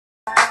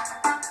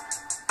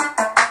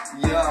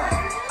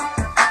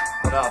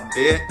up,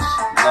 bitch?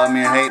 Love me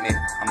and hate me,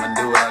 I'ma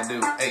do what I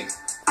do. Hey,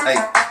 hey.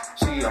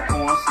 She a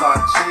porn star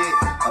chick,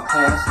 a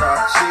porn star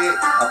chick,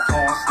 a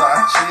porn star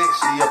chick.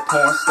 She a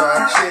porn star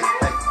chick.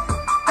 Hey,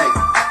 hey,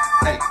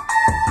 hey,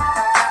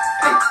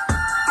 hey,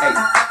 hey,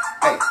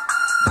 hey.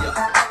 Yeah.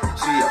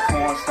 She a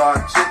porn star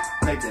chick.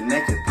 Take the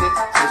naked pics,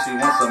 so she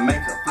wants to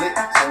make a flick.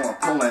 So I'm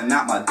pulling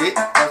out my dick.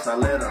 First I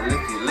let her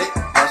licky lick,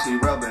 while she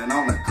rubbing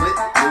on the clit,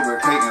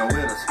 lubricating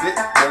with a spit.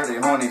 Dirty,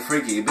 horny,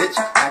 freaky bitch.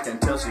 I can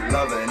tell she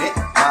loving it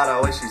by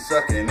the way she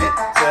sucking it.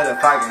 Said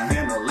if I can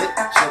handle it,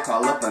 she'll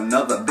call up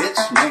another bitch.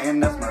 Man,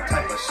 that's my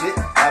type of shit.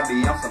 I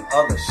be on some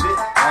other shit.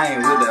 I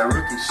ain't with that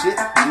rookie shit.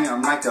 Me,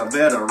 I'm like a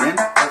veteran.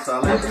 First I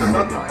let the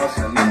sucker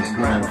bustin' in the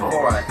ground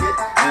before I hit.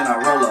 Then I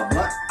roll a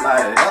blunt,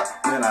 light it up,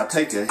 then I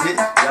take a hit.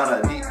 Got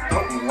a deep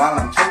throat while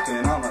I'm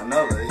choking on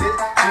another hit.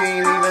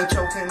 She ain't even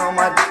choking on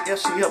my dick, yeah,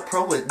 she a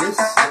pro with this.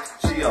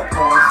 She a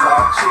porn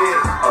star chick,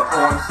 a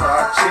porn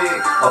star chick,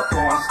 a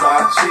porn star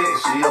chick.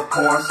 She a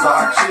porn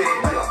star chick.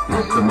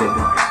 The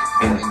midnight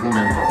in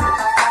Greenville.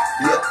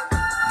 Yeah,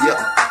 yeah,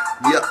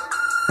 yeah.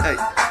 Hey,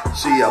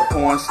 she a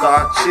porn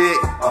star chick,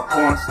 a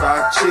porn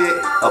star chick,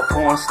 a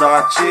porn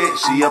star chick.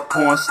 She a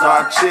porn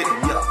star chick.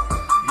 Yeah,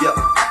 yeah,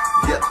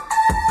 yeah,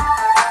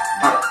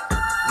 yeah,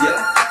 yeah.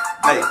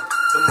 Hey.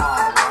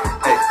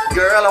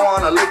 Girl, I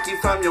wanna lick you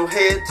from your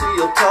head to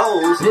your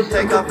toes.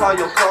 Take off all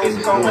your clothes,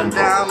 going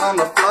down on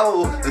the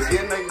floor. It's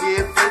gonna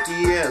get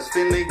freaky, yeah, it's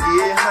finna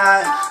get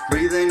hot.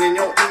 Breathing in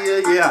your ear,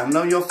 yeah, I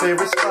know your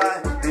favorite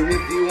spot. And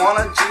if you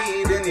wanna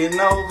G, then you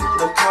know who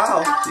to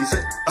call. She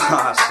said,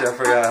 ah, shit, I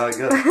forgot how it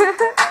goes.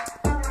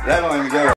 That don't even go.